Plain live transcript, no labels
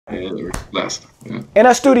Yeah, we're blessed. Yeah. In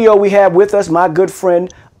our studio, we have with us my good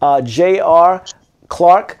friend J.R.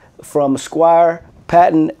 Clark from Squire,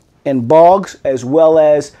 Patton, and Boggs, as well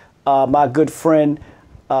as my good friend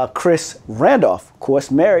Kris Randolph, of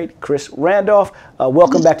course, married, Kris Randolph.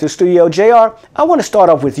 Welcome back to the studio. JR, I want to start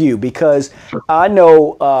off with you because I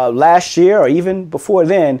know last year or even before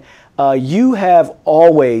then, you have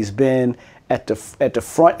always been at the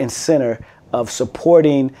front and center of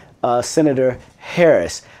supporting Senator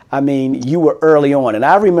Harris. I mean, you were early on, and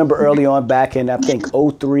I remember early on back in, I think,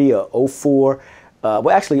 '03 or '04, well,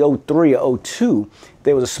 actually '03 or '02,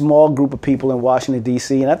 there was a small group of people in Washington,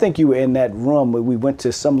 D.C., and I think you were in that room where we went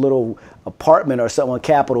to some little apartment or something on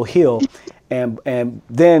Capitol Hill, and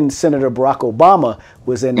then Senator Barack Obama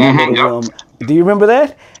was in that little room. Do you remember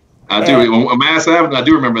that? I do. On Mass Avenue, I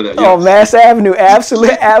do remember that. Yes. Oh, Mass Avenue,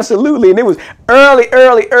 absolutely, absolutely. And it was early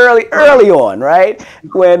on, right?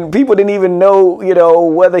 When people didn't even know, you know,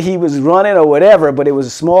 whether he was running or whatever, but it was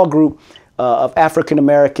a small group of African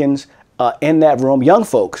Americans in that room, young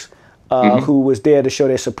folks, who was there to show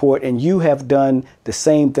their support. And you have done the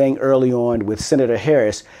same thing early on with Senator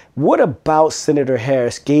Harris. What about Senator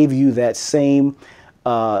Harris gave you that same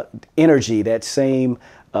energy, that same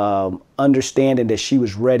understanding that she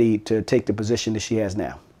was ready to take the position that she has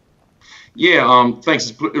now? Yeah,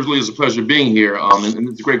 thanks. It really is a pleasure being here. And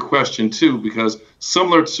it's a great question, too, because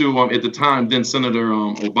similar to at the time, then Senator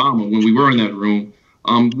Obama, when we were in that room,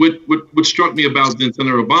 what struck me about then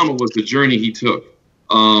Senator Obama was the journey he took,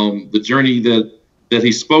 the journey that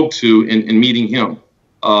he spoke to in meeting him,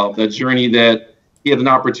 that journey that he had an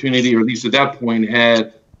opportunity, or at least at that point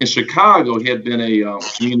had in Chicago, he had been a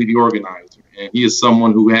community organizer. And he is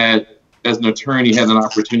someone who had, as an attorney, had an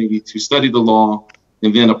opportunity to study the law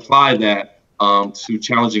and then apply that to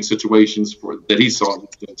challenging situations that he saw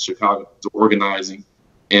in Chicago, organizing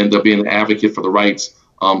and being an advocate for the rights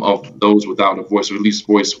of those without a voice, or at least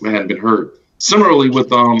voice who hadn't been heard. Similarly, with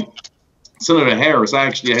Senator Harris, I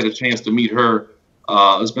actually had a chance to meet her.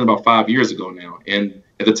 It's been about 5 years ago now. And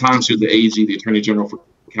at the time, she was the AG, the Attorney General for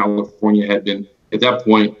California, had been, at that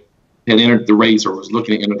point, had entered the race or was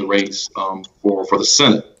looking to enter the race for the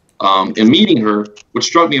Senate. And meeting her, what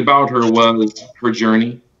struck me about her was her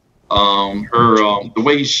journey, the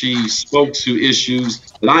way she spoke to issues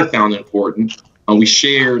that I found important. We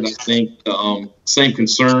shared, I think, same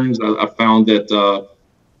concerns. I found that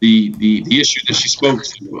the issue that she spoke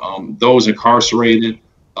to, those incarcerated,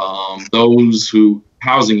 those who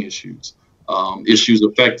housing issues, issues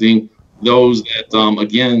affecting those that,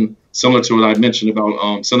 again, similar to what I mentioned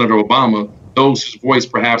about Senator Obama, those whose voice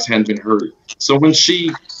perhaps hadn't been heard. So when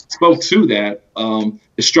she spoke to that,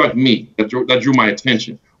 it struck me, that drew my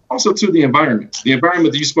attention. Also to the environment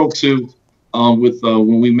that you spoke to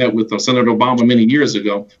when we met with Senator Obama many years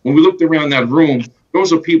ago. When we looked around that room,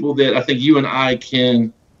 those are people that I think you and I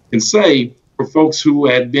can say were folks who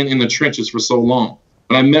had been in the trenches for so long.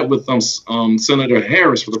 When I met with Senator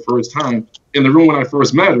Harris for the first time in the room when I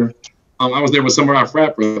first met her, I was there with some of our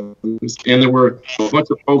frat brothers, and there were a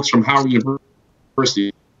bunch of folks from Howard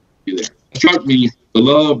University there. It struck me the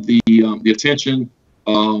love, the attention,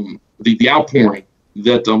 the outpouring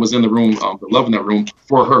that was in the room, the love in that room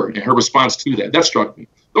for her and her response to that. That struck me.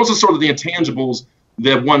 Those are sort of the intangibles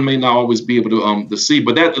that one may not always be able to see,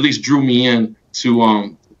 but that at least drew me in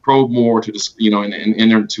to probe more, to just, and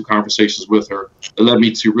enter into conversations with her. It led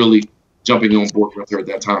me to really jumping on board with her at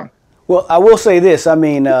that time. Well, I will say this. I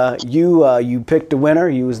mean, you picked the winner.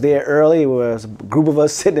 You was there early. There was a group of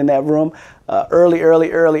us sitting in that room early.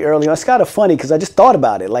 It's kind of funny because I just thought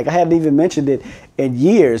about it. Like, I hadn't even mentioned it in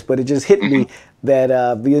years, but it just hit me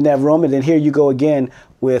that be in that room. And then here you go again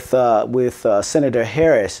with Senator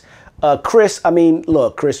Harris. Kris, I mean,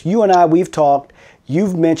 look, Kris, you and I, we've talked.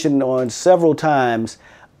 You've mentioned on several times.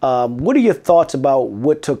 What are your thoughts about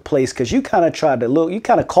what took place? Because you kind of you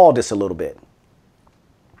kind of called this a little bit.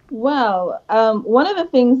 Well, one of the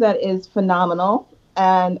things that is phenomenal,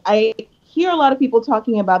 and I hear a lot of people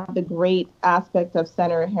talking about the great aspect of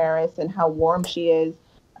Senator Harris and how warm she is.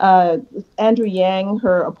 Andrew Yang,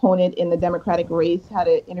 her opponent in the Democratic race, had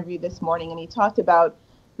an interview this morning, and he talked about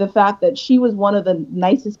the fact that she was one of the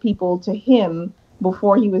nicest people to him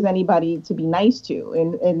before he was anybody to be nice to.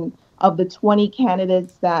 And of the 20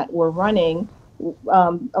 candidates that were running,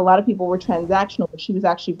 a lot of people were transactional, but she was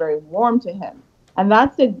actually very warm to him. And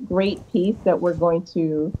that's a great piece that we're going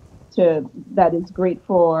to that is great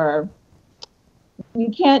for,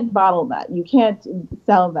 you can't bottle that, you can't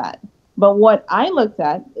sell that. But what I looked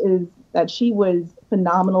at is that she was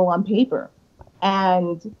phenomenal on paper.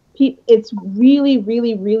 And it's really,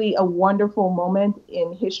 really, really a wonderful moment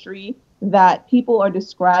in history that people are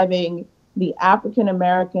describing the African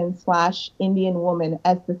American / Indian woman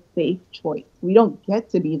as the safe choice. We don't get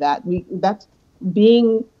to be that. That's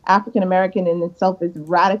being African American in itself is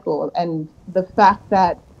radical, and the fact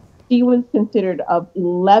that she was considered of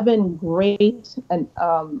 11 great and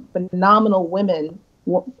phenomenal women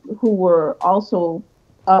who were also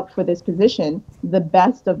up for this position, the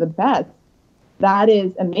best of the best. That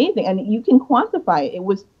is amazing, and you can quantify it.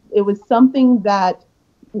 It was something that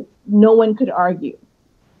no one could argue.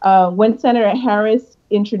 When Senator Harris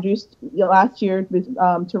introduced last year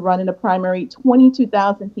to run in a primary,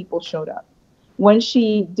 22,000 people showed up. When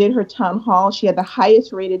she did her town hall, she had the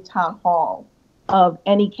highest rated town hall of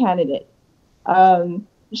any candidate.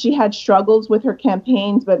 She had struggles with her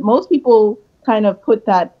campaigns, but most people kind of put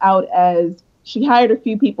that out as she hired a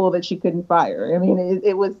few people that she couldn't fire. I mean,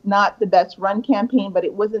 it was not the best run campaign, but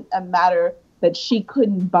it wasn't a matter that she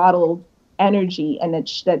couldn't bottle energy and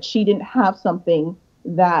that she didn't have something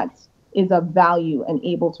that is of value and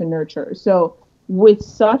able to nurture. So with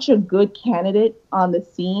such a good candidate on the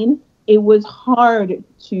scene, it was hard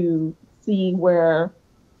to see where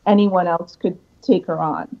anyone else could take her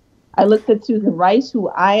on. I looked at Susan Rice, who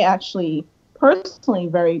I actually personally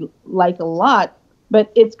very like a lot,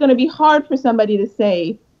 but it's going to be hard for somebody to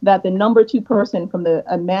say that the number 2 person from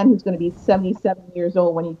a man who's going to be 77 years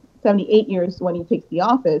old 78 years when he takes the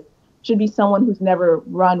office should be someone who's never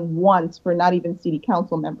run once for not even city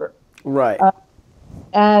council member. Right.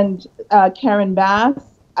 And Karen Bass,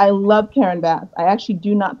 I love Karen Bass. I actually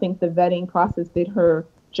do not think the vetting process did her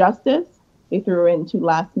justice. They threw her in too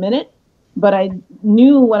last minute. But I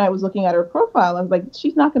knew when I was looking at her profile, I was like,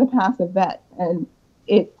 she's not going to pass a vet. And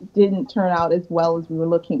it didn't turn out as well as we were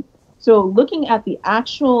looking. So looking at the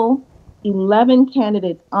actual 11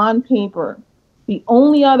 candidates on paper, the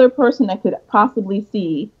only other person I could possibly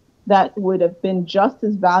see that would have been just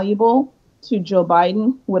as valuable to Joe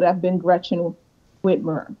Biden would have been Gretchen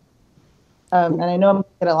Whitmer. And I know I'm going to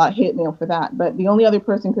get a lot of hate mail for that, but the only other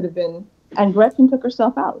person could have been, and Gretchen took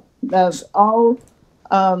herself out. All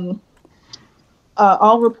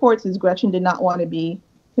reports is Gretchen did not want to be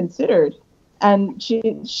considered. And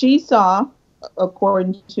she saw,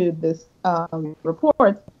 according to this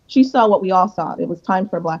report, she saw what we all saw. It was time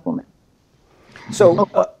for a Black woman. So,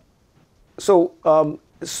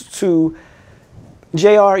 to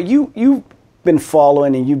JR, you've been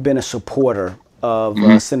following and you've been a supporter of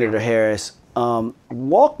Senator Harris.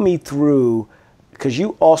 Walk me through, because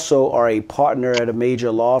you also are a partner at a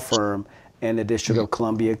major law firm in the District of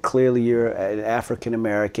Columbia. Clearly, you're an African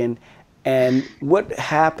American. And what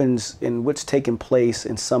happens and what's taken place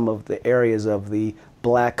in some of the areas of the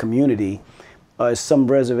Black community is some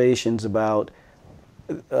reservations about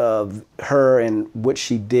her and what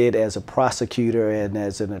she did as a prosecutor and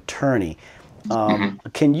as an attorney.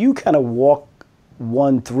 Can you kind of walk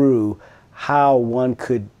one through how one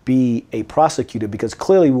could be a prosecutor? Because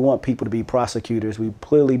clearly we want people to be prosecutors. We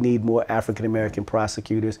clearly need more African American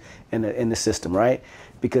prosecutors in the system, right?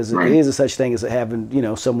 Because there is a such thing as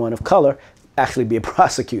having, someone of color actually be a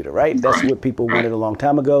prosecutor, right? That's what people wanted a long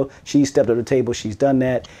time ago. She stepped up to the table. She's done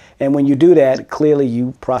that. And when you do that, clearly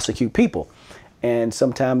you prosecute people. And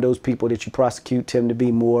sometimes those people that you prosecute tend to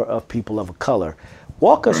be more of people of color.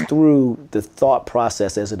 Walk us through the thought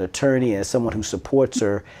process as an attorney, as someone who supports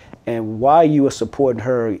her, and why you are supporting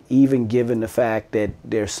her, even given the fact that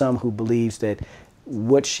there's some who believes that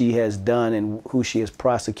what she has done and who she has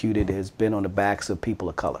prosecuted has been on the backs of people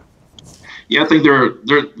of color. Yeah, I think there are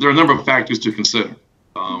a number of factors to consider.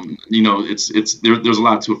 There's a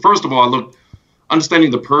lot to it. First of all, understanding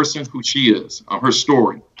the person, who she is, her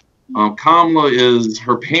story. Kamala is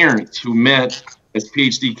her parents who met as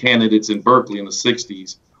PhD candidates in Berkeley in the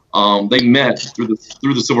 60s. They met through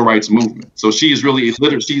the civil rights movement. So she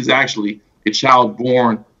is actually a child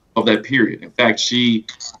born of that period. In fact, she,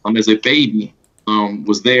 as a baby,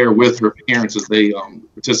 was there with her parents as they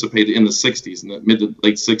participated in the 60s, in the mid to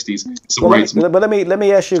late 60s civil rights movement. But let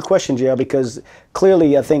me ask you a question, JL, because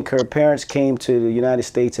clearly I think her parents came to the United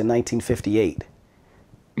States in 1958.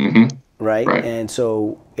 Right? And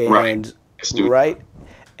so,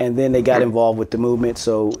 and then they got involved with the movement.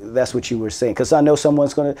 So that's what you were saying. Because I know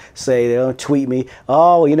someone's going to say, they'll tweet me,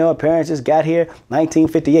 her parents just got here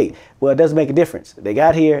 1958. Well, it doesn't make a difference. They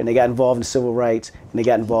got here and they got involved in civil rights and they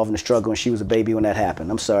got involved in the struggle, and she was a baby when that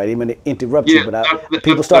happened. I'm sorry, I didn't mean to interrupt you, but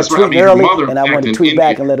people start tweeting early, and I wanted to tweet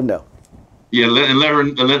back and let them know. Yeah, and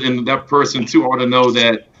that person too ought to know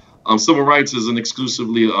that civil rights isn't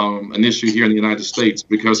exclusively an issue here in the United States,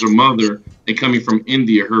 because her mother, and coming from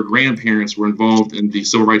India, her grandparents were involved in the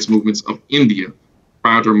civil rights movements of India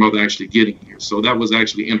prior to her mother actually getting here. So that was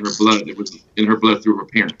actually in her blood. It was in her blood through her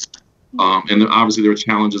parents. And obviously there were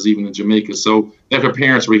challenges even in Jamaica. So that her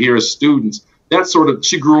parents were here as students, that sort of,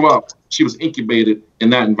 she grew up, she was incubated in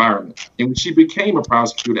that environment. And when she became a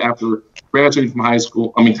prosecutor after graduating from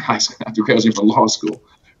after graduating from law school,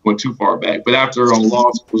 went too far back. But after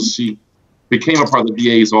law school, she became a part of the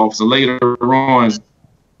DA's office, and later on,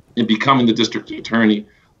 in becoming the district attorney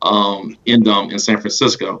in San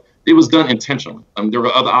Francisco. It was done intentionally. There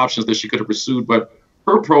were other options that she could have pursued, but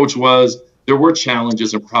her approach was there were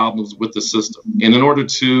challenges and problems with the system. And in order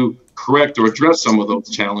to correct or address some of those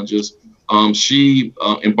challenges, she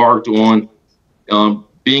embarked on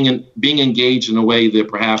being engaged in a way that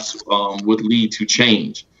perhaps would lead to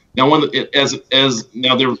change. Now, one of the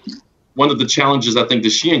challenges I think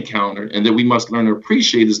that she encountered and that we must learn to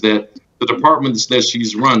appreciate is that the departments that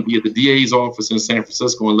she's run, be it the DA's office in San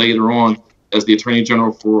Francisco and later on as the Attorney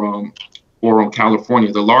General for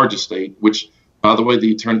California, the largest state, which, by the way,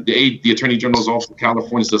 the Attorney General's Office of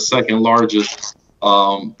California is the second largest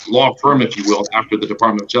law firm, if you will, after the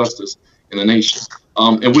Department of Justice in the nation.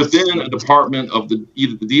 And within a department of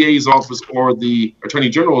either the DA's office or the Attorney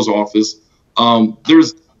General's office,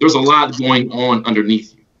 there's a lot going on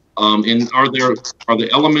underneath you. And are there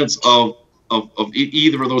elements of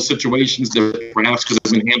either of those situations that perhaps could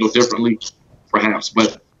have been handled differently? Perhaps,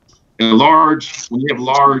 but when you have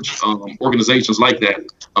large organizations like that,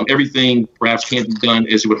 everything perhaps can't be done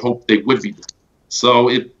as you would hope they would be done. So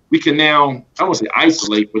we can now, I don't want to say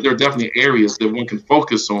isolate, but there are definitely areas that one can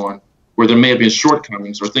focus on where there may have been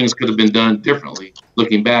shortcomings or things could have been done differently,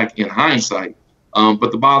 looking back in hindsight.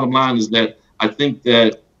 But the bottom line is that I think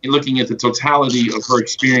that in looking at the totality of her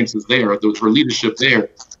experiences there, her leadership there,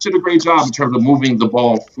 she did a great job in terms of moving the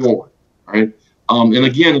ball forward, right? And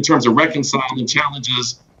again, in terms of reconciling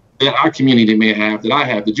challenges that our community may have, that I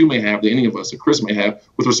have, that you may have, that any of us, that Kris may have,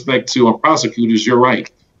 with respect to prosecutors, you're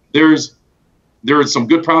right. There are some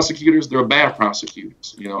good prosecutors, there are bad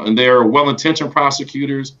prosecutors, and there are well-intentioned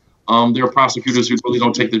prosecutors. There are prosecutors who really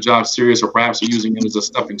don't take their job serious or perhaps are using it as a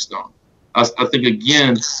stepping stone. I think,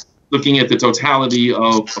 again, looking at the totality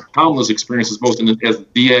of Kamala's experiences, both as the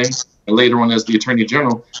DA and later on as the Attorney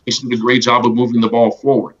General, she did a great job of moving the ball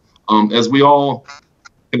forward. As we all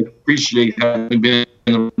can appreciate, having been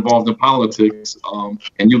involved in politics,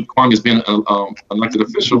 and you, Kwame, has been an elected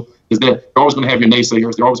official, is that you're always going to have your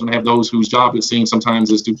naysayers. You're always going to have those whose job it seems sometimes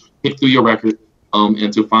is to pick through your record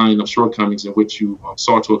and to find shortcomings in which you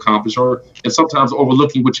sought to accomplish, and sometimes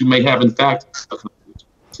overlooking what you may have in fact accomplished.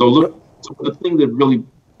 So the thing that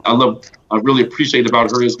I really appreciate about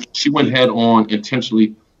her is she went head on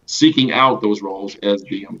intentionally seeking out those roles as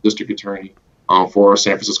the district attorney for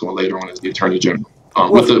San Francisco and later on as the Attorney General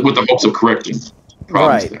with the hopes of correcting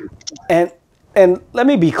problems there. And let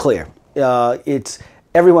me be clear. It's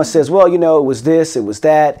everyone says, well, it was this, it was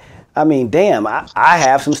that. I mean, damn, I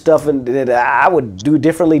have some stuff that I would do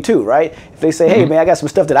differently too, right? If they say, hey, man, I got some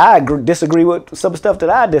stuff that I disagree with, some stuff that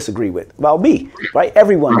I disagree with about me, right?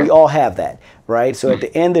 Everyone, we all have that, right? So at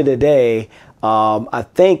the end of the day, I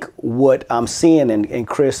think what I'm seeing, and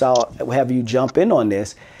Kris, I'll have you jump in on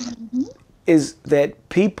this, is that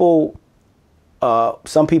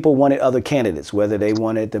some people wanted other candidates, whether they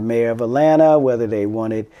wanted the mayor of Atlanta, whether they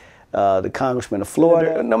wanted the congressman of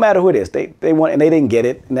Florida, no matter who it is, they want, and they didn't get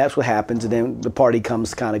it, and that's what happens. And then the party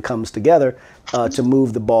comes together to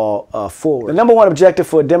move the ball forward. The number one objective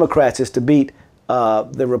for Democrats is to beat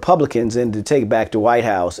the Republicans and to take back the White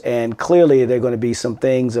House. And clearly, there are going to be some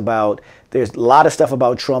things there's a lot of stuff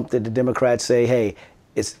about Trump that the Democrats say, hey,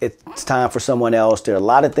 it's time for someone else. There are a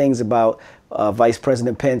lot of things about Vice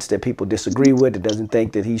President Pence that people disagree with, that doesn't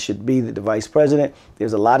think that he should be the vice president.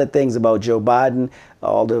 There's a lot of things about Joe Biden,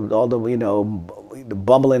 all the the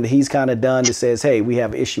bumbling that he's kind of done that says, hey, we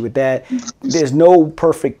have an issue with that. There's no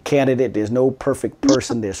perfect candidate. There's no perfect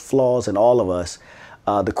person. There's flaws in all of us.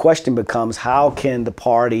 The question becomes, how can the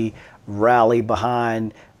party rally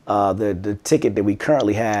behind the ticket that we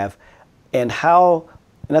currently have, and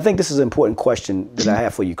I think this is an important question that I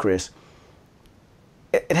have for you, Kris.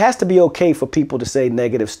 It has to be okay for people to say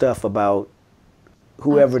negative stuff about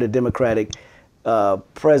whoever the Democratic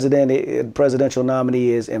presidential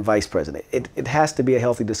nominee is and vice president. It has to be a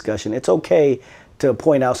healthy discussion. It's okay to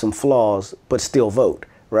point out some flaws, but still vote,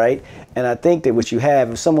 right? And I think that what you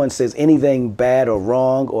have, if someone says anything bad or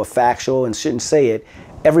wrong or factual and shouldn't say it,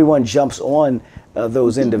 everyone jumps on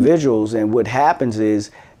those individuals, and what happens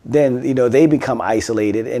is then they become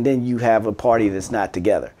isolated, and then you have a party that's not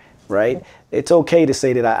together. Right? It's okay to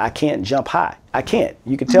say that I can't jump high. I can't.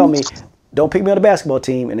 You can tell me, don't pick me on the basketball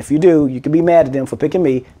team, and if you do, you can be mad at them for picking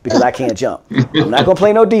me because I can't jump. I'm not going to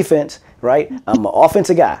play no defense, right? I'm an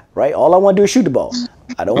offensive guy, right? All I want to do is shoot the ball.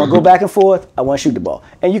 I don't want to go back and forth. I want to shoot the ball.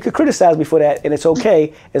 And you could criticize me for that, and it's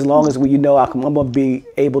okay as long as I'm going to be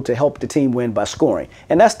able to help the team win by scoring.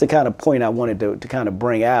 And that's the kind of point I wanted to kind of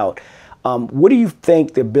bring out. What do you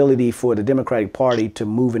think the ability for the Democratic Party to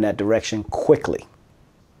move in that direction quickly?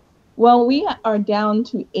 Well, we are down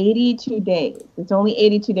to 82 days. It's only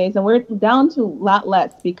 82 days, and we're down to a lot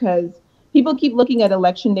less because people keep looking at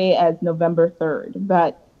Election Day as November 3rd,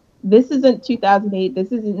 but this isn't 2008.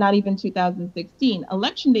 This isn't not even 2016.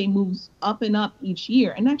 Election Day moves up and up each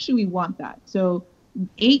year, and actually we want that. So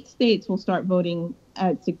 8 states will start voting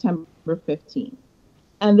at September 15th.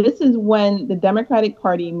 And this is when the Democratic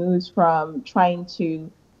Party moves from trying to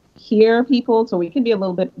hear people, so we can be a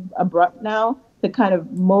little bit abrupt now, to kind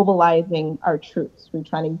of mobilizing our troops. We're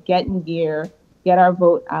trying to get in gear, get our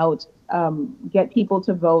vote out, get people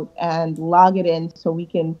to vote and log it in so we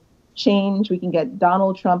can change. We can get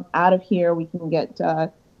Donald Trump out of here. We can get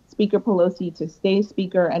Speaker Pelosi to stay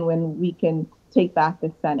Speaker, and when we can take back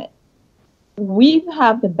the Senate. We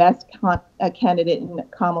have the best candidate in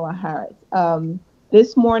Kamala Harris.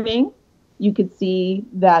 This morning, you could see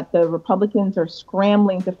that the Republicans are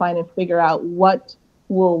scrambling to find and figure out what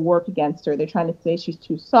will work against her. They're trying to say she's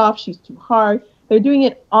too soft, she's too hard. They're doing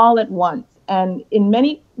it all at once. And in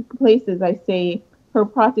many places, I say her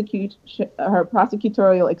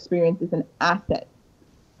prosecutorial experience is an asset.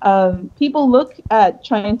 People look at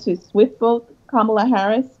trying to swift vote Kamala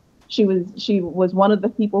Harris. She was one of the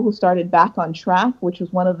people who started Back on Track, which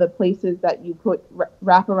was one of the places that you put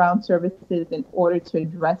wraparound services in order to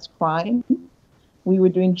address crime. We were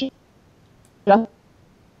doing just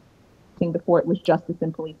before it was justice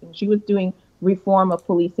in policing. She was doing reform of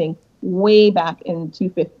policing way back in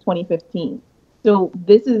 2015. So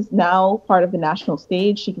this is now part of the national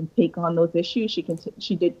stage. She can take on those issues. She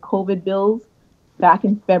did COVID bills back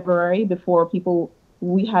in February before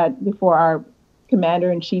our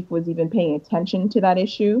commander-in-chief was even paying attention to that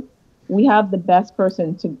issue. We have the best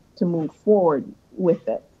person to move forward with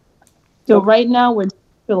it. So right now, for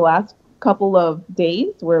the last couple of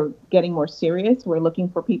days, we're getting more serious. We're looking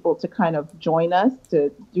for people to kind of join us,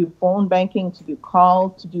 to do phone banking, to do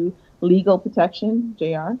calls, to do legal protection,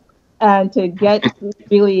 JR, and to get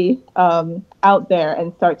really out there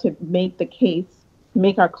and start to make the case,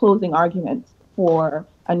 make our closing arguments for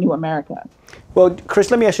a new America. Well,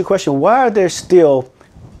 Kris, let me ask you a question. Why are there still,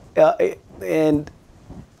 and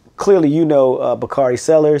clearly you know Bakari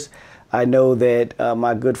Sellers. I know that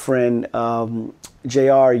my good friend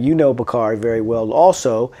JR, you know Bakari very well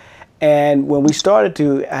also. And when we started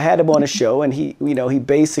I had him on the show, and he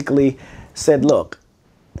basically said, look,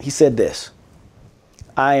 he said this: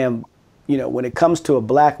 I am, when it comes to a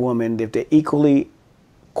black woman, if they're equally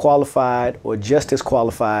qualified or just as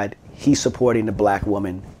qualified, he's supporting the black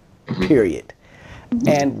woman, period.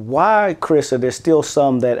 And why, Kris, are there still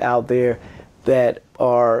some that out there that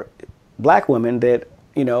are black women that,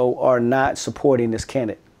 are not supporting this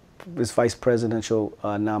candidate, this vice presidential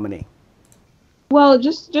nominee? Well,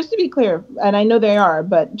 just to be clear, and I know they are,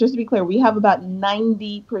 but just to be clear, we have about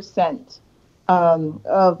 90%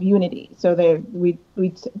 of unity. So we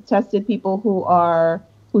tested people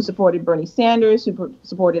who supported Bernie Sanders, who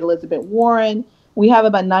supported Elizabeth Warren. We have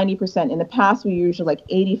about 90%. In the past, we usually like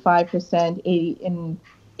 85%. In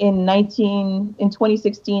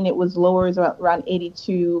 2016, it was lower, it was around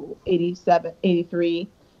 82, 87, 83.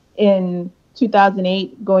 In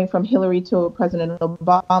 2008, going from Hillary to President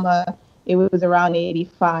Obama, it was around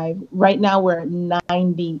 85. Right now, we're at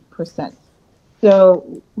 90%.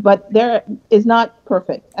 So, but there is not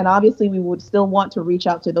perfect. And obviously, we would still want to reach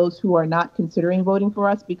out to those who are not considering voting for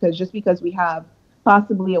us, because just because we have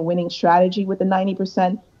possibly a winning strategy with the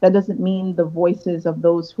 90%, that doesn't mean the voices of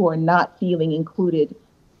those who are not feeling included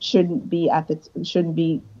shouldn't be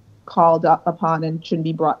called upon and shouldn't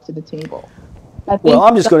be brought to the table. Well,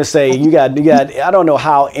 I'm just going to say you got. I don't know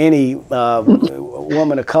how any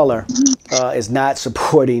woman of color is not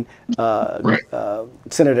supporting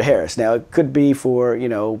Senator Harris. Now, it could be for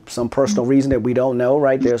some personal reason that we don't know.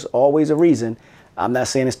 Right? There's always a reason. I'm not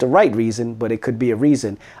saying it's the right reason, but it could be a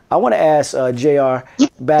reason. I want to ask JR,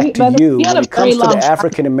 back to you. When it comes to the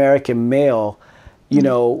African American male,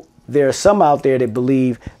 there are some out there that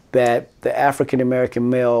believe that the African American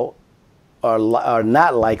male are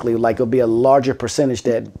not likely, like it'll be a larger percentage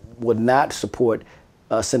that would not support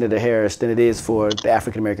Senator Harris than it is for the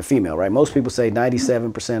African American female, right? Most people say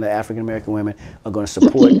 97% of African American women are going to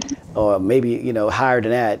support, or maybe higher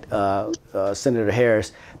than that, Senator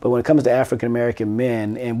Harris. But when it comes to African American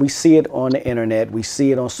men, and we see it on the internet, we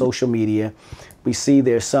see it on social media, we see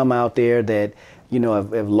there's some out there that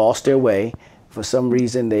have lost their way. for some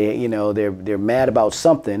reason they're mad about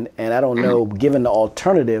something, and I don't know, given the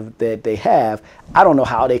alternative that they have, I don't know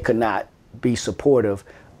how they could not be supportive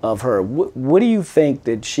of her. What do you think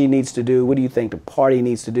that she needs to do? What do you think the party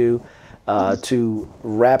needs to do to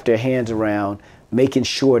wrap their hands around making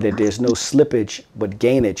sure that there's no slippage but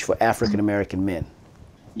gainage for African American men?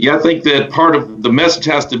 Yeah, I think that part of the message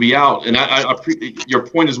has to be out, and your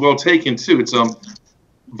point is well taken too. It's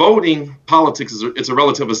voting politics it's a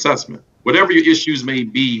relative assessment. Whatever your issues may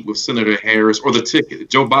be with Senator Harris or the ticket,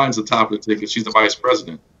 Joe Biden's the top of the ticket, she's the vice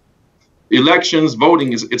president. Elections,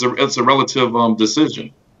 voting it's a relative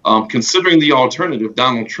decision. Considering the alternative,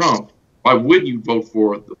 Donald Trump, why wouldn't you vote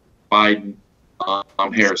for the Biden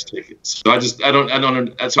Harris ticket? So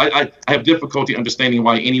I have difficulty understanding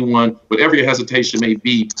why anyone, whatever your hesitation may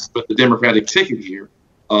be with the Democratic ticket here,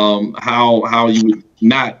 how you would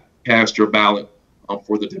not cast your ballot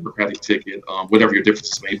for the Democratic ticket, whatever your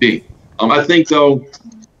differences may be. I think though,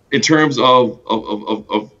 in terms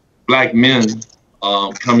of black men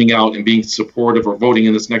coming out and being supportive or voting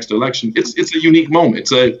in this next election, it's a unique moment.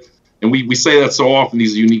 And we say that so often,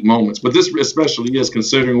 these are unique moments, but this especially is,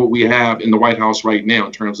 considering what we have in the White House right now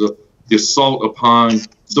in terms of the assault upon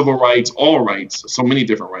civil rights, all rights, so many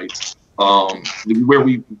different rights,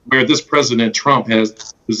 where this President Trump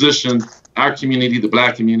has positioned our community, the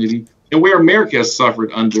black community, and where America has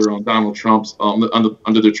suffered under Donald Trump's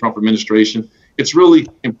under the Trump administration. It's really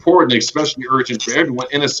important, especially urgent for everyone,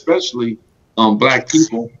 and especially black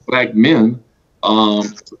people, black men,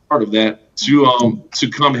 part of that, to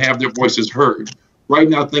come have their voices heard. Right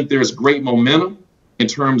now, I think there's great momentum in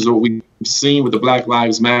terms of what we've seen with the Black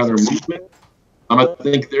Lives Matter movement. I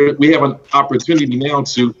think we have an opportunity now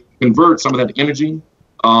to convert some of that energy,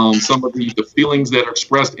 some of the feelings that are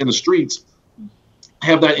expressed in the streets,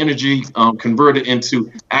 have that energy converted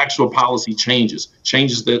into actual policy changes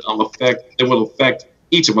that will affect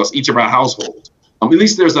each of us, each of our households. At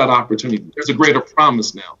least there's that opportunity. There's a greater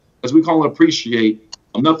promise now. As we call it, appreciate,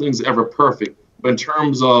 nothing's ever perfect, but in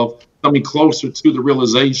terms of coming closer to the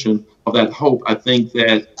realization of that hope, I think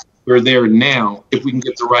that we're there now if we can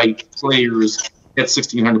get the right players at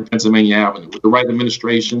 1600 Pennsylvania Avenue with the right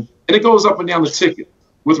administration. And it goes up and down the ticket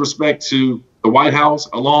with respect to the White House,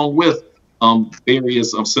 along with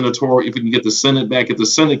various senatorial, if we can get the Senate back, if the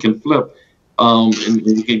Senate can flip and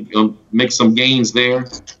we can make some gains there.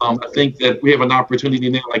 I think that we have an opportunity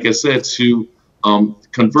now, like I said, to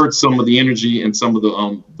convert some of the energy and some of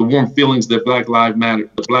the warm feelings that the Black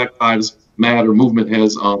Lives Matter movement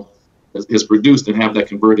has produced, and have that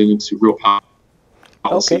converted into real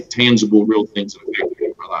policy, tangible, real things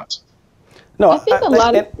in our lives. No,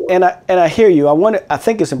 I hear you. I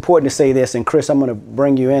think it's important to say this, and Kris, I'm going to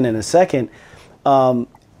bring you in a second. I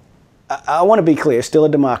want to be clear. It's still a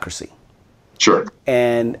democracy. Sure.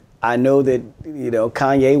 And I know that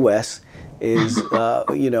Kanye West is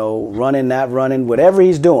running, not running, whatever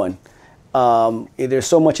he's doing. There's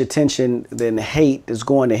so much attention and hate that's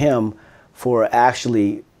going to him for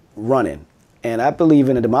actually running. And I believe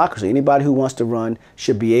in a democracy. Anybody who wants to run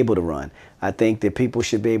should be able to run. I think that people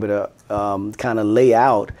should be able to kind of lay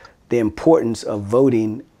out the importance of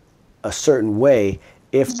voting a certain way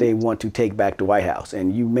if they want to take back the White House.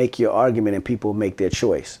 And you make your argument and people make their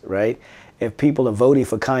choice, right? If people are voting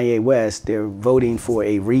for Kanye West, they're voting for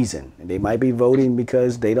a reason. They might be voting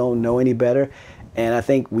because they don't know any better. And I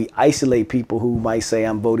think we isolate people who might say,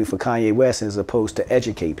 I'm voting for Kanye West, as opposed to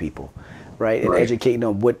educate people, right? And educating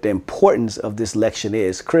them what the importance of this election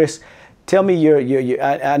is. Kris, tell me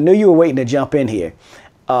I knew you were waiting to jump in here.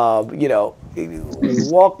 Walk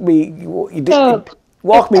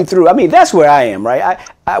me through. I mean, that's where I am, right?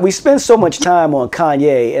 We spend so much time on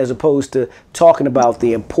Kanye as opposed to talking about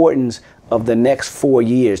the importance of the next 4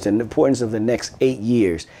 years, the importance of the next 8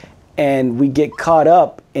 years. And we get caught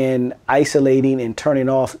up in isolating and turning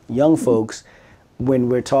off young folks when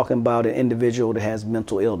we're talking about an individual that has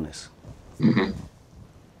mental illness. Mm-hmm.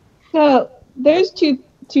 So there's two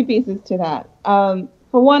pieces to that.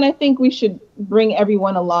 For one, I think we should bring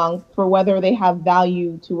everyone along for whether they have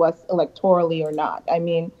value to us electorally or not. I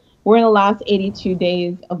mean, we're in the last 82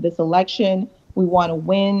 days of this election. We want to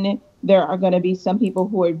win. There are going to be some people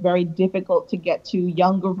who are very difficult to get to.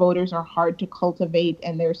 Younger voters are hard to cultivate,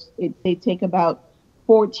 and they take about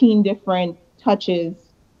 14 different touches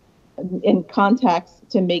in contacts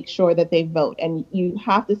to make sure that they vote. And you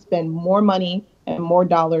have to spend more money and more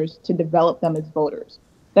dollars to develop them as voters.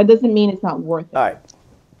 That doesn't mean it's not worth it. All right.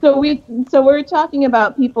 So we're talking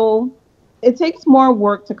about people. It takes more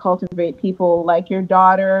work to cultivate people like your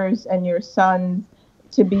daughters and your sons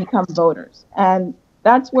to become voters. And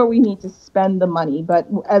That's where we need to spend the money. But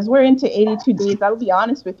as we're into 82 days, I'll be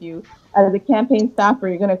honest with you, as a campaign staffer,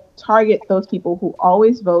 you're going to target those people who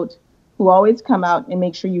always vote, who always come out, and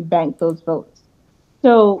make sure you bank those votes.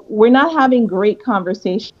 So we're not having great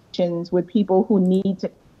conversations with people who need to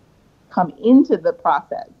come into the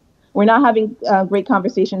process. We're not having great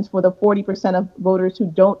conversations for the 40% of voters who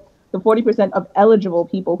don't, the 40% of eligible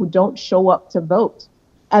people who don't show up to vote.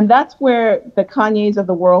 And that's where the Kanyes of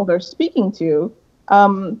the world are speaking to.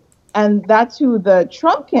 And that's who the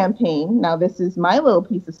Trump campaign, now this is my little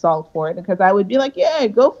piece of salt for it, because I would be like, yeah,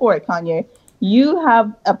 go for it, Kanye. You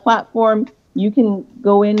have a platform, you can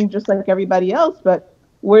go in just like everybody else, but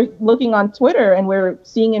we're looking on Twitter and we're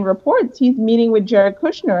seeing in reports he's meeting with Jared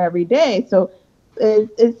Kushner every day. So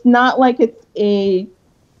it's not like it's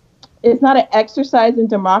not an exercise in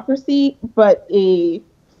democracy, but a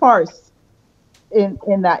farce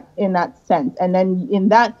in that sense. And then in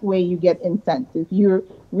that way you get incensed. If you're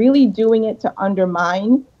really doing it to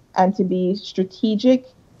undermine and to be strategic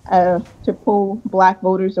to pull Black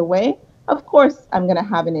voters away, of course I'm going to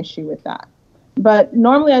have an issue with that. But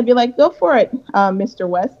normally I'd be like, go for it, Mr.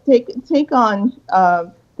 West. Take on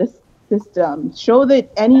this system. Show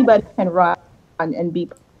that anybody can run and be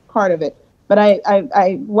part of it. But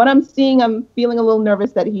I what I'm seeing, I'm feeling a little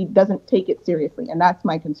nervous that he doesn't take it seriously, and that's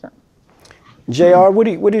my concern. JR,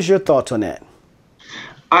 what is your thoughts on that?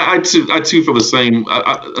 I too feel the same,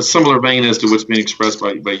 a similar vein as to what's being expressed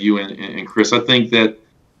by you and Kris. I think that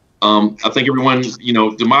everyone,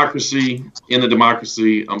 democracy, in the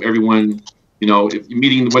democracy, everyone, if you're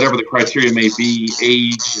meeting whatever the criteria may be,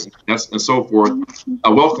 age and so forth, I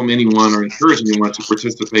welcome anyone or encourage anyone to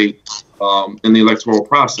participate in the electoral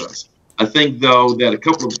process. I think, though, that a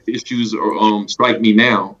couple of issues strike me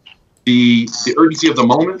now. The urgency of the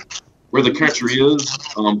moment, where the country is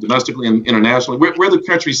domestically and internationally, where the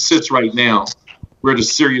country sits right now, we're at a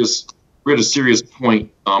serious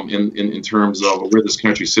point in terms of where this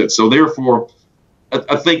country sits. So therefore,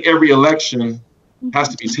 I think every election has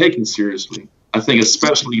to be taken seriously. I think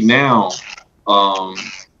especially now,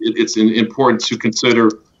 it's important to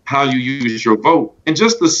consider how you use your vote. And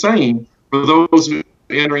just the same for those who are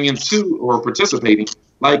entering into or participating,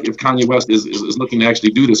 like if Kanye West is looking to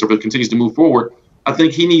actually do this, or if it continues to move forward, I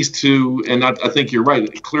think he needs to, and I think you're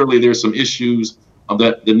right, clearly there's some issues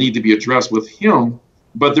that need to be addressed with him,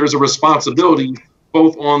 but there's a responsibility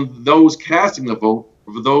both on those casting the vote,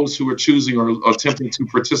 for those who are choosing or attempting to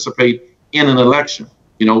participate in an election.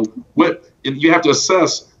 What you have to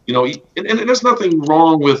assess, and there's nothing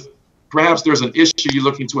wrong with, perhaps there's an issue you're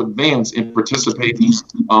looking to advance in participating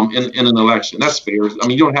in an election. That's fair. I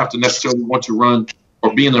mean, you don't have to necessarily want to run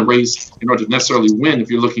or be in a race in order to necessarily win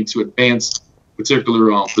if you're looking to advance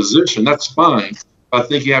particular position. That's fine. I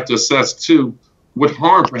think you have to assess too, what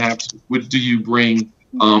harm perhaps do you bring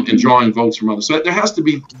in drawing votes from others. So there has to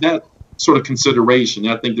be that sort of consideration.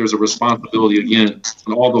 I think there's a responsibility again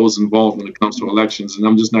on all those involved when it comes to elections. And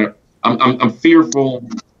I'm fearful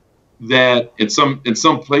that in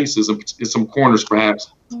some places, in some corners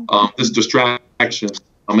perhaps, this distraction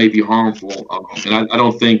may be harmful. And I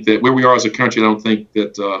don't think that where we are as a country, I don't think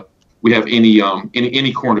that we have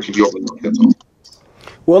any corner can be overlooked. That's all.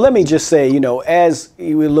 Well, let me just say, as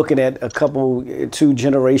we're looking at two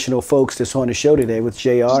generational folks that's on the show today with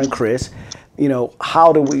JR and Kris,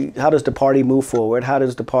 how does the party move forward? How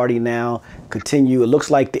does the party now continue? It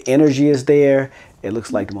looks like the energy is there. It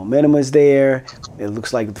looks like the momentum is there. It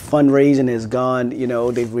looks like the fundraising has gone,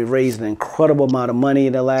 they've raised an incredible amount of money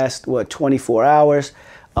in the last, 24 hours.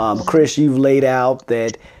 Kris, you've laid out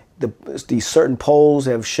that these certain polls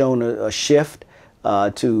have shown a shift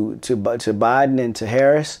to Biden and to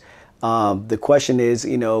Harris. The question is,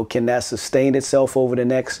 can that sustain itself over the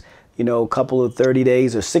next, couple of 30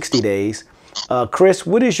 days or 60 days? Kris,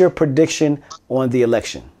 what is your prediction on the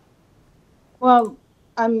election? Well,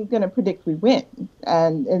 I'm going to predict we win.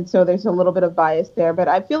 And so there's a little bit of bias there, but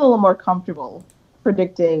I feel a little more comfortable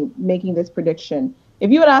making this prediction.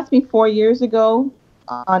 If you had asked me 4 years ago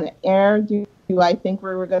on air, do I think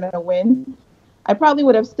we were going to win? I probably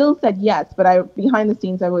would have still said yes, but behind the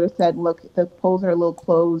scenes, I would have said, look, the polls are a little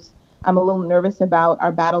close. I'm a little nervous about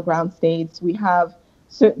our battleground states.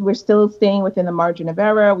 We're still staying within the margin of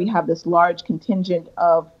error. We have this large contingent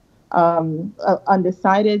of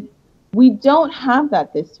undecided. We don't have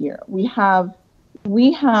that this year. We have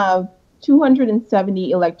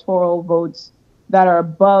 270 electoral votes that are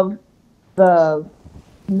above the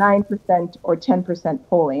 9% or 10%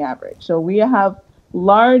 polling average. So we have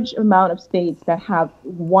large amount of states that have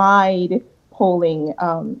wide polling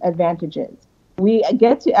advantages. We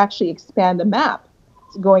get to actually expand the map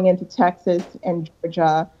going into Texas and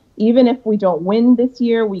Georgia Even if we don't win this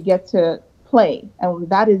year, we get to play, and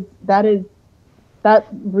that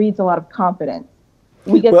breeds a lot of confidence.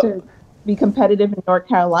 We get to be competitive in North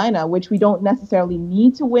Carolina, which we don't necessarily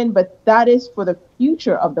need to win, but that is for the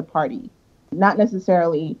future of the party, not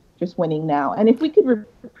necessarily just winning now. And if we could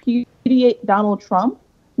repudiate Donald Trump,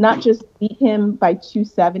 not just beat him by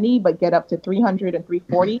 270, but get up to 300 and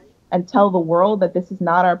 340 and tell the world that this is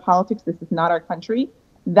not our politics, this is not our country,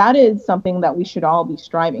 that is something that we should all be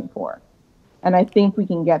striving for. And I think we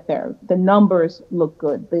can get there. The numbers look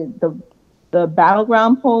good. The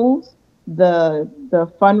battleground polls, the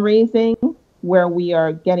fundraising where we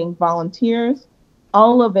are getting volunteers,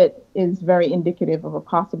 all of it is very indicative of a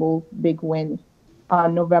possible big win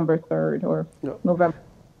on November 3rd or November,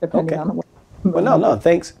 depending on what. Well, no,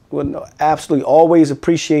 thanks. Well, no, absolutely. Always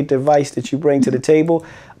appreciate the advice that you bring to the table.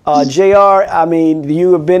 JR, I mean,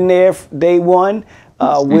 you have been there day one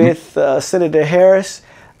with Senator Harris.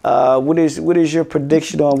 What is your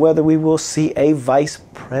prediction on whether we will see a Vice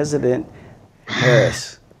President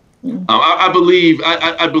Harris? I believe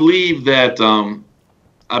that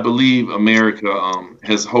America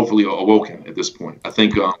has hopefully awoken at this point. I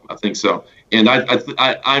think so, and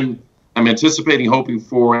I'm anticipating, hoping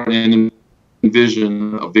for, and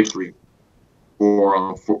envision a victory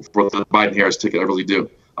for the Biden-Harris ticket. I really do.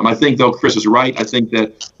 I think, though, Kris is right. I think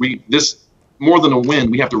that this more than a win,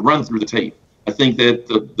 we have to run through the tape. I think that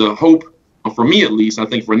the hope, for me at least, I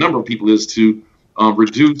think for a number of people, is to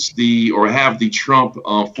reduce have the Trump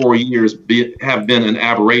 4 years have been an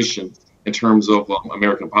aberration in terms of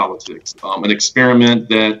American politics, an experiment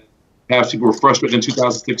that perhaps people were frustrated in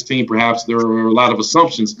 2016. Perhaps there were a lot of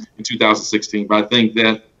assumptions in 2016, but I think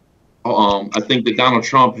that Donald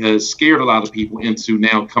Trump has scared a lot of people into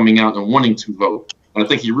now coming out and wanting to vote. And I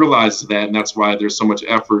think he realizes that, and that's why there's so much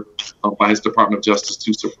effort by his Department of Justice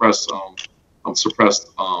to suppress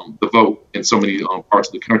the vote in so many parts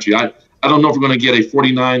of the country. I don't know if we're going to get a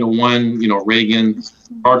 49-1, Reagan,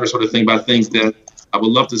 Carter sort of thing, but I think that I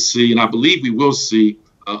would love to see, and I believe we will see,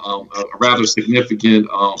 a rather significant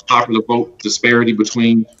popular vote disparity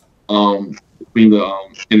between in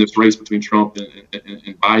this race between Trump and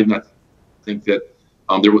Biden. I think that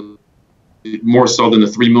there was more so than the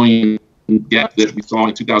 3 million gap that we saw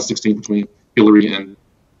in 2016 between Hillary and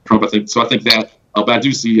Trump. I think that, but I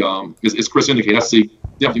do see, as Kris indicated, I see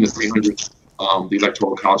definitely the 300, the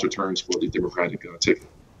Electoral College returns for the Democratic ticket.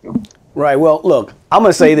 Right. Well, look, I'm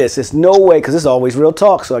going to say this. It's no way, because it's always real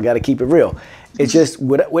talk, so I got to keep it real. It's just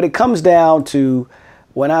when it comes down to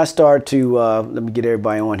when I start to, let me get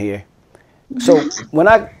everybody on here. So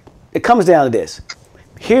it comes down to this.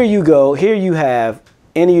 Here you go. Here you have,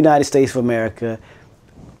 in the United States of America,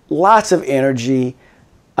 lots of energy.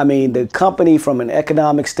 I mean, the company from an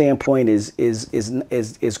economic standpoint is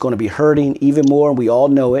going to be hurting even more, and we all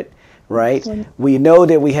know it, right? We know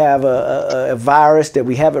that we have a virus that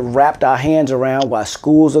we haven't wrapped our hands around while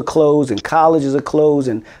schools are closed and colleges are closed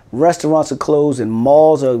and restaurants are closed and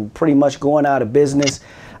malls are pretty much going out of business.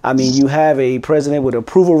 I mean, you have a president with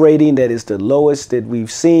approval rating that is the lowest that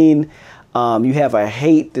we've seen. You have a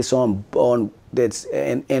hate that's and want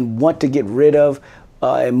to get rid of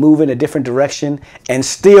and move in a different direction. And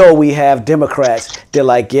still we have Democrats. They're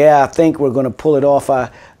like, yeah, I think we're going to pull it off. I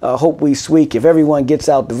hope we squeak if everyone gets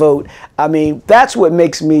out the vote. I mean, that's what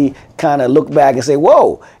makes me kind of look back and say,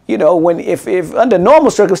 whoa, if under normal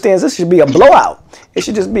circumstances, this should be a blowout. It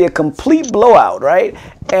should just be a complete blowout, right?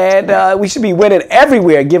 And we should be winning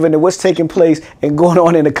everywhere, given what's taking place and going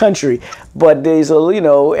on in the country. But there's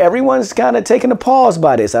everyone's kind of taking a pause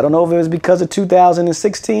by this. I don't know if it was because of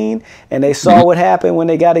 2016 and they saw what happened when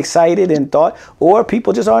they got excited and thought, or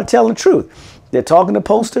people just aren't telling the truth. They're talking to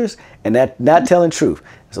posters and they're not telling truth.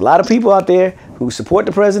 There's a lot of people out there who support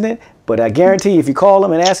the president, but I guarantee if you call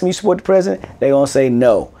them and ask them you support the president, they're going to say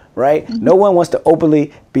no, right? No one wants to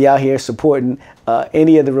openly be out here supporting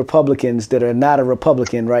any of the Republicans that are not a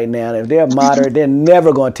Republican right now. If they're moderate, they're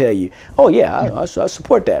never going to tell you, oh, yeah, I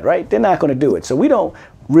support that, right? They're not going to do it. So we don't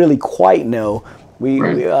really quite know.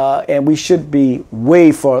 And we should be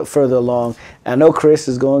way further along. I know Kris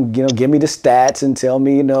is going to give me the stats and tell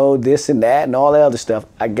me this and that and all that other stuff.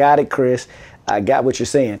 I got it, Kris. I got what you're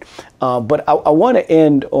saying. But I want to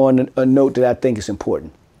end on a note that I think is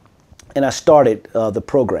important. And I started the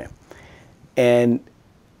program. And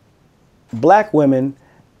black women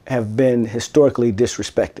have been historically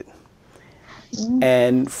disrespected.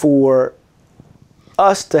 And for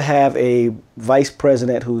us to have a vice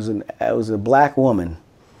president who's a black woman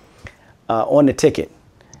on the ticket,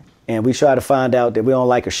 and we try to find out that we don't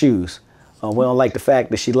like her shoes, we don't like the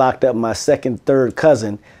fact that she locked up my third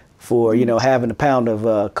cousin for having a pound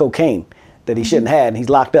of cocaine, that he shouldn't have, and he's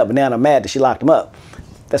locked up, and now I'm mad that she locked him up.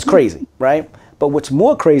 That's crazy, right? But what's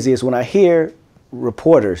more crazy is when I hear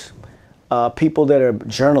reporters, people that are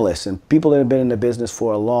journalists and people that have been in the business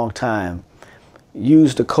for a long time,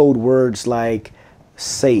 use the code words like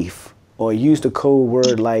safe or use the code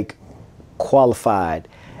word like qualified.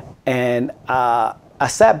 And I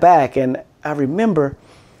sat back and I remember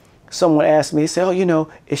someone asked me, he said,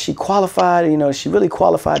 oh, is she qualified? Is she really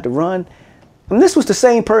qualified to run? And this was the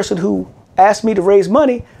same person who asked me to raise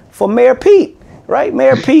money for Mayor Pete, right?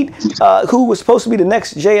 Mayor Pete, who was supposed to be the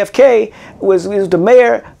next JFK, was the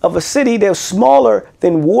mayor of a city that was smaller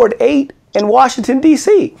than Ward 8 in Washington,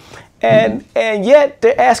 D.C. And yet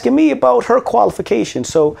they're asking me about her qualification.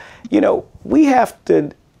 So, we have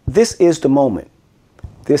to, this is the moment.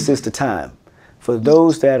 This is the time. For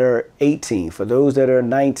those that are 18, for those that are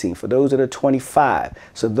 19, for those that are 25,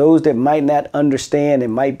 so those that might not understand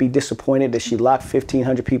and might be disappointed that she locked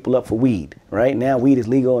 1,500 people up for weed, right? Now weed is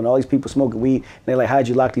legal and all these people smoking weed. And they're like, how'd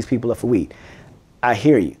you lock these people up for weed? I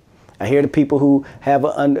hear you. I hear the people who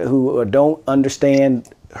who don't understand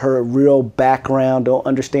her real background, don't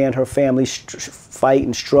understand her family fight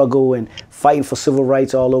and struggle and fighting for civil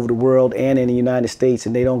rights all over the world and in the United States,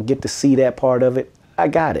 and they don't get to see that part of it. I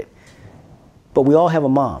got it. But we all have a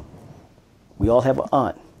mom. We all have an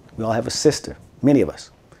aunt. We all have a sister, many of us.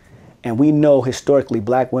 And we know historically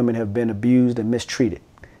black women have been abused and mistreated.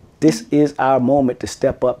 This is our moment to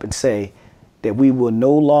step up and say that we will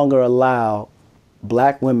no longer allow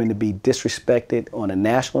black women to be disrespected on a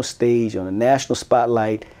national stage, on a national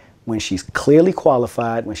spotlight, when she's clearly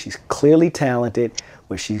qualified, when she's clearly talented,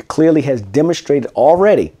 when she clearly has demonstrated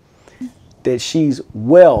already that she's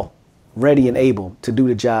well ready and able to do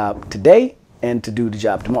the job today and to do the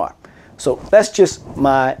job tomorrow. So that's just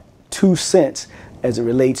my 2 cents as it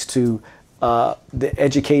relates to the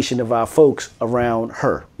education of our folks around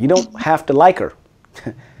her. You don't have to like her,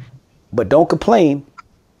 but don't complain.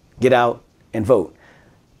 Get out and vote.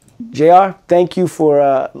 JR, thank you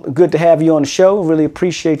for, good to have you on the show. Really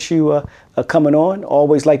appreciate you coming on.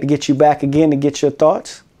 Always like to get you back again to get your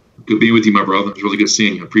thoughts. Good being with you, my brother. It's really good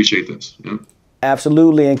seeing you. I appreciate this. Yeah.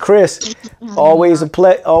 Absolutely. And Kris, always a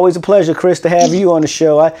pleasure, Kris, to have you on the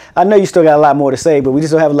show. I know you still got a lot more to say, but we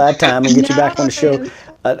just don't have a lot of time and get you back on the show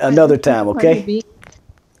another time, okay?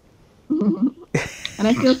 And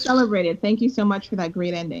I feel celebrated. Thank you so much for that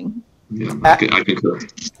great ending. Yeah, I concur.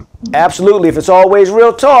 Absolutely. If it's always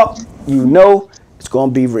real talk, it's going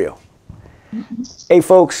to be real. Hey,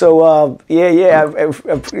 folks, so,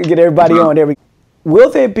 get everybody on there. Will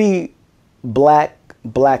there be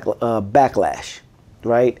backlash,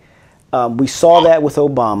 right? We saw that with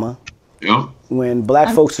Obama. Yeah. When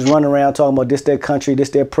black folks was running around talking about this their country, this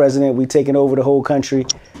their president, we taking over the whole country.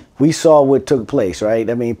 We saw what took place, right?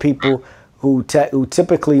 I mean, people who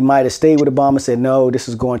typically might have stayed with Obama said, no, this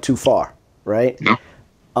is going too far, right? Yeah.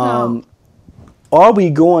 Are we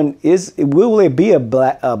going? Will there be a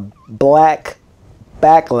black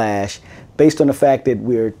backlash based on the fact that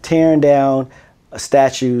we're tearing down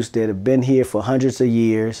statues that have been here for hundreds of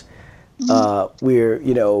years?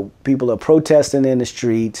 People are protesting in the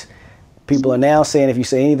streets. People are now saying if you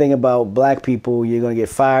say anything about black people, you're going to get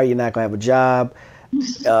fired. You're not going to have a job.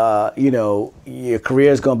 Your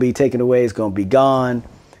career is going to be taken away. It's going to be gone.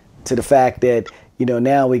 To the fact that,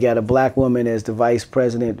 now we got a black woman as the vice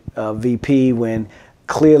president, VP, when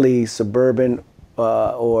clearly suburban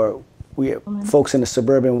folks in the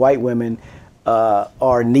suburban white women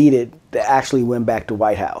are needed to actually win back the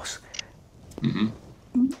White House. Mm-hmm.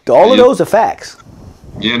 All of those are facts.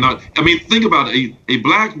 Yeah, think about it. A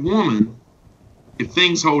black woman, if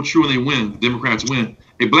things hold true and they win, the Democrats win,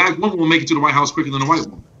 a black woman will make it to the White House quicker than a white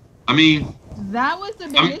woman. That was the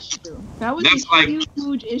big issue. That was a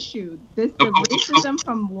huge issue. The racism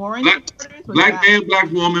from Warren supporters was black man,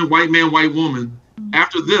 black woman, white man, white woman. Mm-hmm.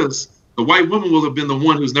 After this, the white woman will have been the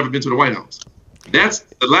one who's never been to the White House. That's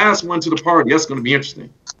the last one to the party. That's going to be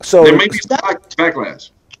interesting. So there may be some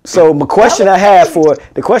backlash. So my question I have for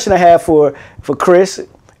Kris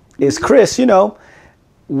is, Kris,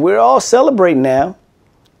 we're all celebrating now.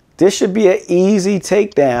 This should be an easy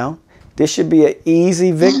takedown. This should be an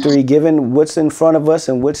easy victory given what's in front of us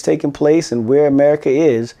and what's taking place and where America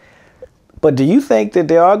is. But do you think that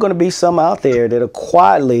there are going to be some out there that are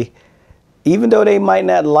quietly, even though they might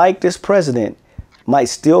not like this president, might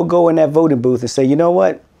still go in that voting booth and say, you know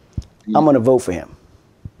what, I'm going to vote for him?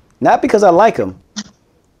 Not because I like him,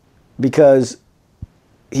 because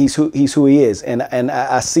he's who he is. And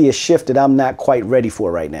I see a shift that I'm not quite ready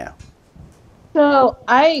for right now. So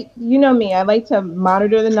you know me, I like to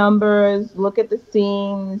monitor the numbers, look at the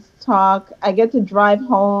scenes, talk. I get to drive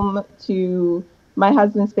home to my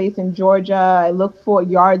husband's face in Georgia. I look for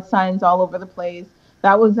yard signs all over the place.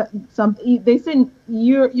 That was something they said.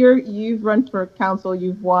 You've run for council.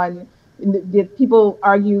 You've won. Did people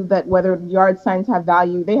argue that whether yard signs have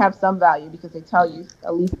value? They have some value because they tell you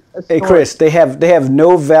at least a story. Hey, Kris, they have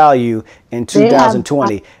no value in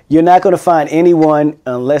 2020. You're not going to find anyone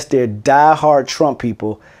unless they're diehard Trump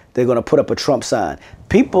people. They're going to put up a Trump sign.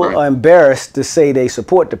 People are embarrassed to say they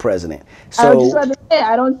support the president. So I was just about to say,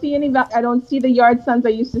 I don't see any. I don't see the yard signs I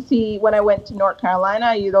used to see when I went to North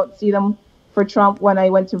Carolina. You don't see them for Trump when I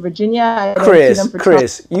went to Virginia. I don't see them for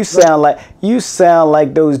Kris, Trump. you sound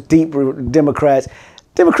like those deep Democrats.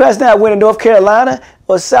 Democrats not winning North Carolina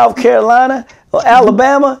or South Carolina or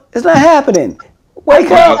Alabama. It's not happening.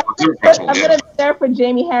 Wake up. I'm going to be there for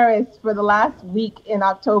Jamie Harris for the last week in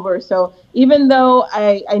October. So even though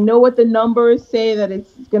I know what the numbers say that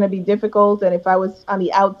it's going to be difficult, and if I was on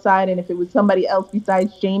the outside and if it was somebody else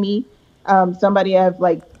besides Jamie, somebody I've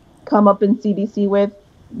like come up in CDC with,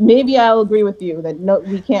 maybe I'll agree with you that no,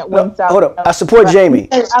 we can't win South. Hold up. I support Jamie.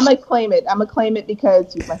 I'm going to claim it. I'm going to claim it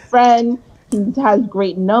because he's my friend. He has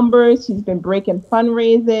great numbers. He's been breaking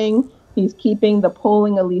fundraising. He's keeping the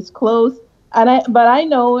polling at least close. But I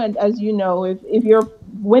know, and as you know, if you're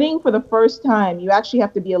winning for the first time, you actually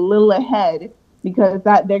have to be a little ahead because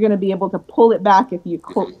that they're going to be able to pull it back if you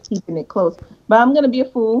keeping it close. But I'm going to be a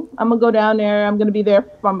fool. I'm going to go down there. I'm going to be there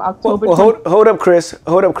from October. Hold up, Kris.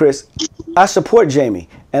 Hold up, Kris. I support Jamie,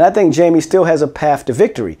 and I think Jamie still has a path to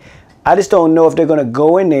victory. I just don't know if they're going to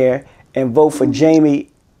go in there and vote for Jamie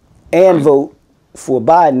and vote for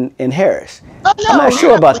Biden and Harris. Oh, no, I'm not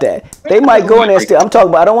sure about that. They might go in there still.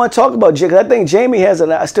 I don't want to talk about Jamie. I think Jamie has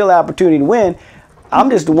still an opportunity to win. I'm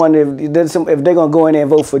just wondering if they're going to go in there and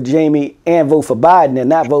vote for Jamie and vote for Biden and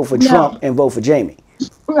not vote for Trump and vote for Jamie.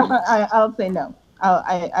 I'll say no.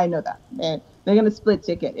 I know that. They're going to split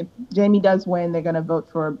ticket. If Jamie does win, they're going to vote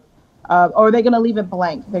for, or they're going to leave it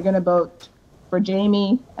blank. They're going to vote for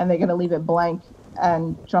Jamie and they're going to leave it blank,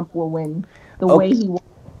 and Trump will win the way he won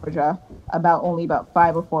Georgia, only about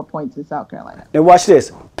 5 or 4 points in South Carolina. Now watch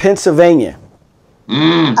this, Pennsylvania.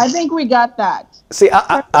 I think we got that. See,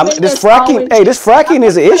 this fracking. Hey, this fracking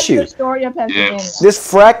is an issue. This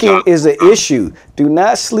fracking is an issue. Do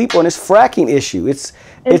not sleep on this fracking issue. It's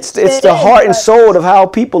the heart and soul of how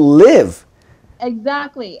people live.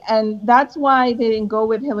 Exactly, and that's why they didn't go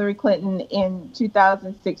with Hillary Clinton in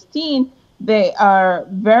 2016. They are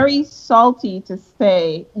very salty to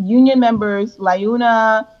say union members,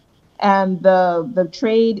 LIUNA, and the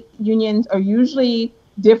trade unions are usually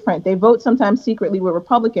different. They vote sometimes secretly with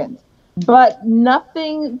Republicans, but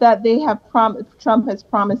nothing that they have Trump has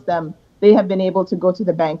promised them, they have been able to go to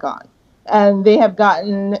the bank on. And they have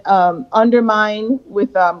gotten undermined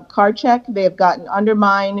with car check. They have gotten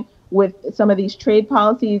undermined with some of these trade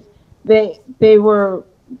policies. They were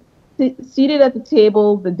seated at the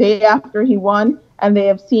table the day after he won, and they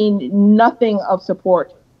have seen nothing of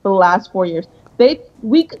support for the last 4 years.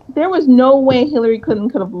 There was no way Hillary Clinton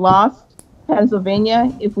could have lost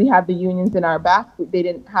Pennsylvania if we had the unions in our back. They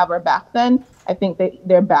didn't have our back then. I think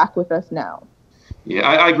they're back with us now. Yeah,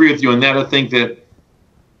 I agree with you on that. I think that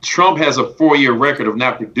Trump has a 4-year record of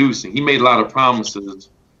not producing. He made a lot of promises,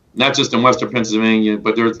 not just in Western Pennsylvania,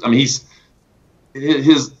 but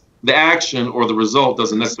the action or the result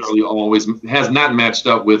doesn't necessarily has not matched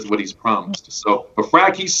up with what he's promised. So for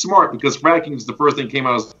Frack, he's smart because fracking is the first thing that came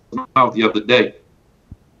out of his mouth the other day.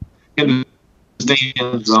 And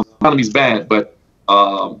the economy's bad, but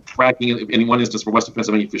fracking in one instance for Western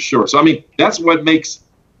Pennsylvania for sure. So, that's what makes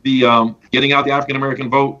the getting out the African-American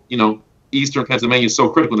vote, Eastern Pennsylvania is so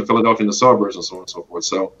critical in Philadelphia and the suburbs and so on and so forth.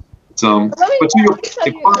 So, but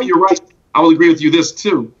you're right. I will agree with you this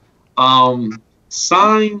too.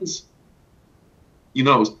 Signs,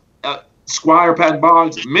 Squire, Patton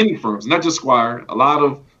Boggs, many firms, not just Squire, a lot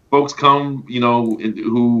of folks come,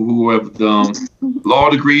 who have law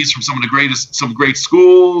degrees from some great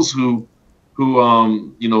schools, who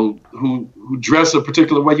dress a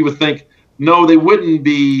particular way. You would think, no, they wouldn't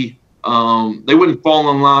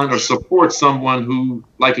fall in line or support someone who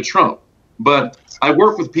like a Trump. But I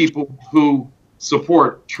work with people who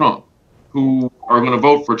support Trump, who are going to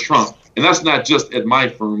vote for Trump. And that's not just at my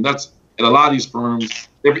firm. That's at a lot of these firms.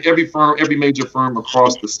 Every firm, every major firm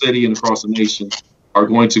across the city and across the nation are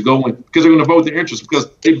going to go in because they're going to vote their interests because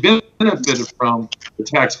they benefited from the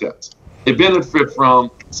tax cuts. They benefit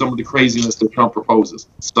from some of the craziness that Trump proposes.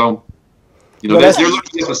 So, they're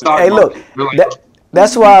looking at the stock market. Look,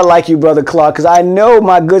 that's why I like you, Brother Clark, because I know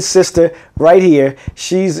my good sister right here.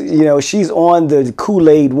 She's on the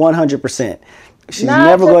Kool-Aid 100%. She's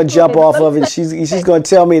never going to jump off of it. She's going to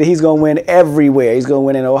tell me that he's going to win everywhere. He's going to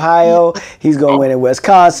win in Ohio. He's going to win in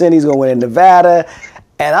Wisconsin. He's going to win in Nevada.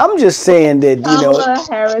 And I'm just saying that, Kamala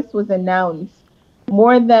Harris was announced.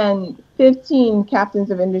 More than 15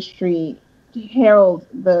 captains of industry herald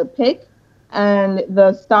the pick, and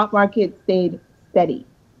the stock market stayed steady.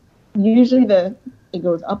 Usually it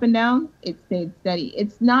goes up and down. It stayed steady.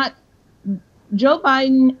 It's not. Joe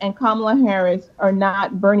Biden and Kamala Harris are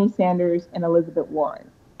not Bernie Sanders and Elizabeth Warren.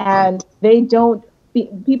 And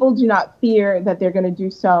people do not fear that they're going to do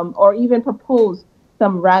some, or even propose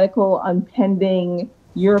some radical, impending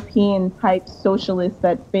European type socialists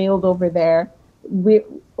that failed over there.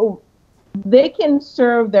 They can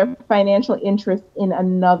serve their financial interests in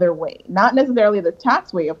another way, not necessarily the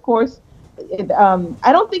tax way, of course.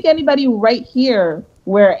 I don't think anybody right here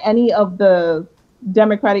where any of the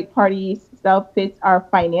Democratic Party stuff fits our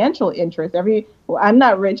financial interests. I'm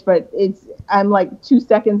not rich, but I'm like 2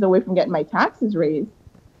 seconds away from getting my taxes raised.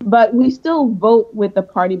 But we still vote with the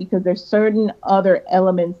party because there's certain other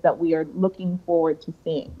elements that we are looking forward to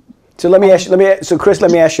seeing. So Kris,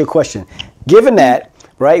 let me ask you a question. Given that,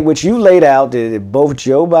 right, which you laid out that both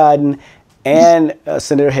Joe Biden and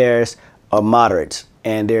Senator Harris are moderates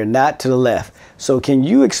and they're not to the left. So can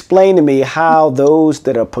you explain to me how those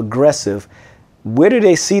that are progressive, where do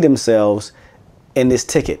they see themselves in this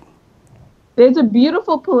ticket? There's a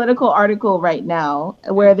beautiful political article right now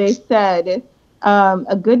where they said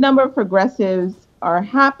a good number of progressives are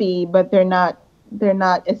happy, but they're not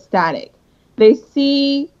ecstatic. They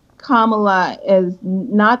see Kamala as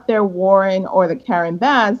not their Warren or the Karen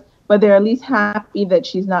Bass, but they're at least happy that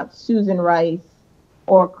she's not Susan Rice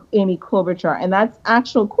or Amy Klobuchar. And that's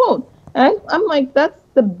actual quote. And I'm like, that's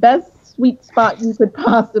the best sweet spot you could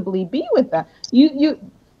possibly be with that.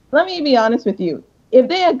 Let me be honest with you. If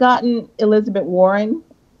they had gotten Elizabeth Warren,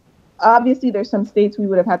 obviously there's some states we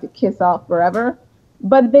would have had to kiss off forever,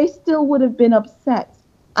 but they still would have been upset.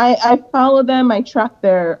 I follow them. I track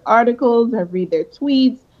their articles. I read their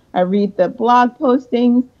tweets. I read the blog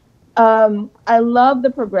postings. I love the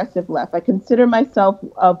progressive left. I consider myself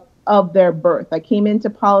of their birth. I came into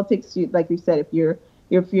politics, like you said, if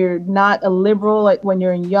you're not a liberal, like when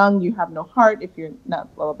you're young, you have no heart. If you're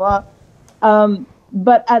not blah, blah, blah.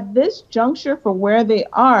 But at this juncture for where they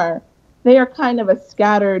are kind of a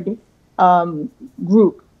scattered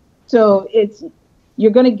group. So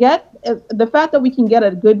you're going to get the fact that we can get a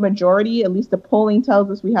good majority, at least the polling tells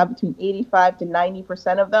us we have between 85 to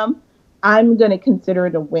 90% of them. I'm going to consider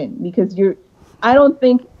it a win because I don't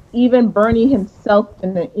think even Bernie himself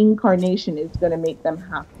in the incarnation is going to make them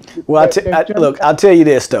happy. Well, I'll tell you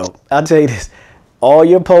this, though. I'll tell you this. All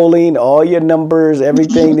your polling, all your numbers,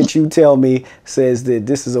 everything that you tell me says that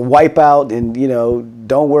this is a wipeout and,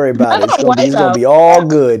 don't worry about it. It's going to be all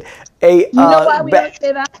good. Hey, you know why we don't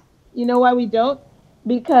say that? You know why we don't?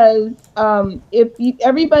 Because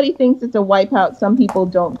everybody thinks it's a wipeout, some people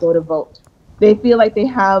don't go to vote. They feel like they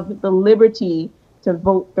have the liberty to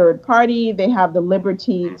vote third party. They have the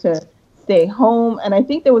liberty to stay home. And I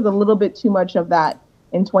think there was a little bit too much of that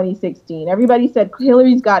in 2016. Everybody said,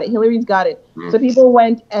 Hillary's got it. Hillary's got it. So people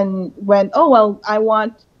went, oh, well, I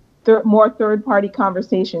want more third party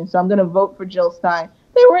conversations. So I'm going to vote for Jill Stein.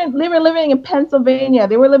 They were living in Pennsylvania.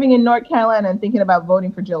 They were living in North Carolina and thinking about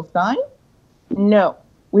voting for Jill Stein. No,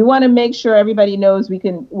 we want to make sure everybody knows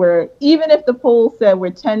even if the poll said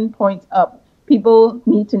we're 10 points up, people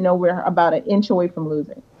need to know we're about an inch away from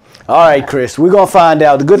losing. All right, Kris, we're going to find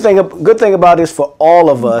out. The good thing about this for all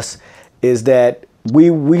of us is that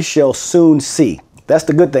we shall soon see. That's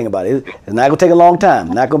the good thing about it. It's not going to take a long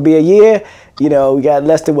time. Not going to be a year. We got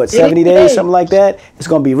less than 70 days, something like that. It's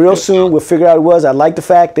going to be real soon. We'll figure out what it was. I like the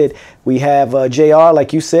fact that we have JR,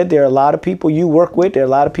 like you said, there are a lot of people you work with. There are a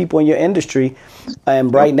lot of people in your industry.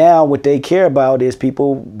 And right now, what they care about is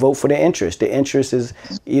people vote for their interest. The interest is,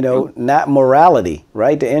 not morality,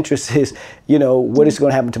 right? The interest is, what is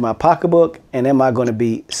going to happen to my pocketbook and am I going to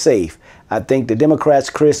be safe? I think the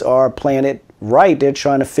Democrats, Kris, are playing it right. They're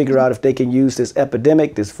trying to figure out if they can use this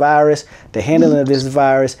epidemic, this virus, the handling of this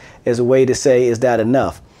virus as a way to say, is that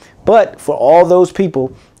enough? But for all those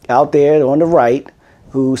people out there on the right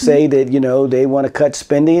who say that, they want to cut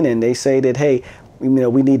spending and they say that, hey,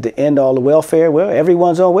 we need to end all the welfare. Well,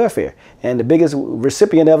 everyone's on welfare. And the biggest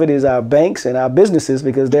recipient of it is our banks and our businesses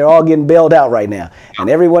because they're all getting bailed out right now. And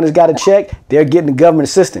everyone has got a check. They're getting government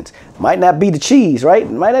assistance. Might not be the cheese, right?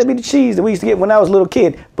 It might not be the cheese that we used to get when I was a little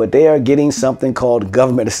kid, but they are getting something called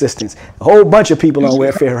government assistance. A whole bunch of people on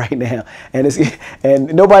welfare right now.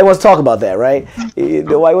 And nobody wants to talk about that, right?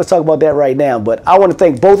 Nobody wants to talk about that right now. But I want to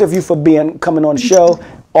thank both of you for coming on the show.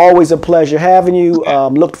 Always a pleasure having you.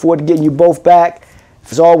 Look forward to getting you both back.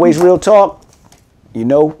 If it's always real talk, you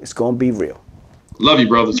know it's going to be real. Love you,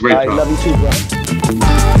 brother. It's great. All right, love you too, bro.